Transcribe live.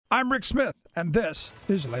I'm Rick Smith, and this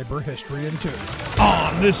is Labor History in 2.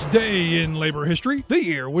 On this day in labor history, the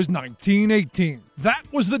year was 1918. That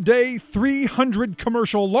was the day 300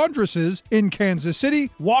 commercial laundresses in Kansas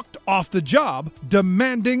City walked off the job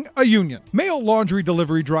demanding a union. Male laundry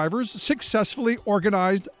delivery drivers successfully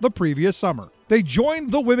organized the previous summer. They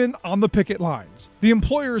joined the women on the picket lines. The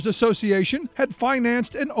Employers Association had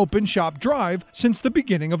financed an open shop drive since the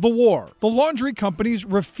beginning of the war. The laundry companies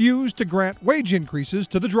refused to grant wage increases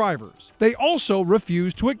to the drivers. They also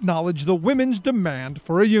refused to acknowledge the women's demand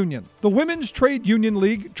for a union. The Women's Trade Union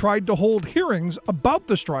League tried to hold hearings about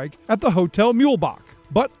the strike at the Hotel Muehlbach,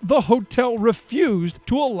 but the hotel refused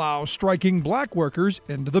to allow striking black workers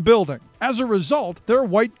into the building. As a result, their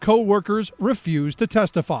white co-workers refused to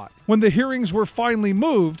testify. When the hearings were finally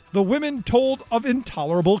moved, the women told of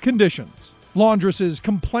intolerable conditions. Laundresses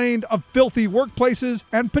complained of filthy workplaces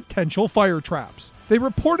and potential fire traps. They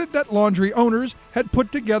reported that laundry owners had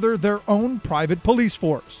put together their own private police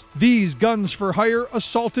force. These guns for hire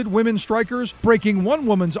assaulted women strikers, breaking one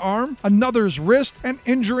woman's arm, another's wrist, and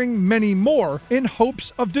injuring many more in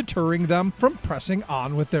hopes of deterring them from pressing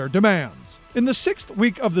on with their demands. In the 6th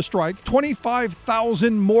week of the strike,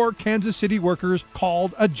 25,000 more Kansas City workers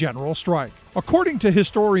called a general strike. According to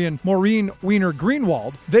historian Maureen Weiner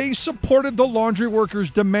Greenwald, they supported the laundry workers'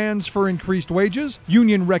 demands for increased wages,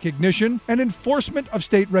 union recognition, and enforcement of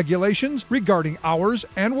state regulations regarding hours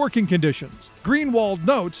and working conditions. Greenwald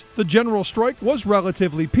notes the general strike was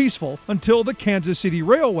relatively peaceful until the Kansas City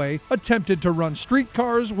Railway attempted to run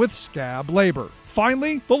streetcars with scab labor.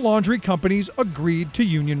 Finally, the laundry companies agreed to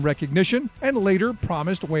union recognition and later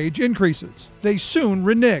promised wage increases. They soon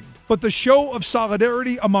reneged, but the show of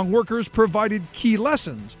solidarity among workers provided key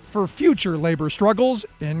lessons for future labor struggles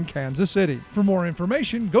in Kansas City. For more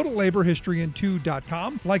information, go to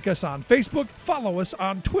laborhistoryin2.com, like us on Facebook, follow us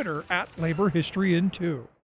on Twitter @laborhistoryin2.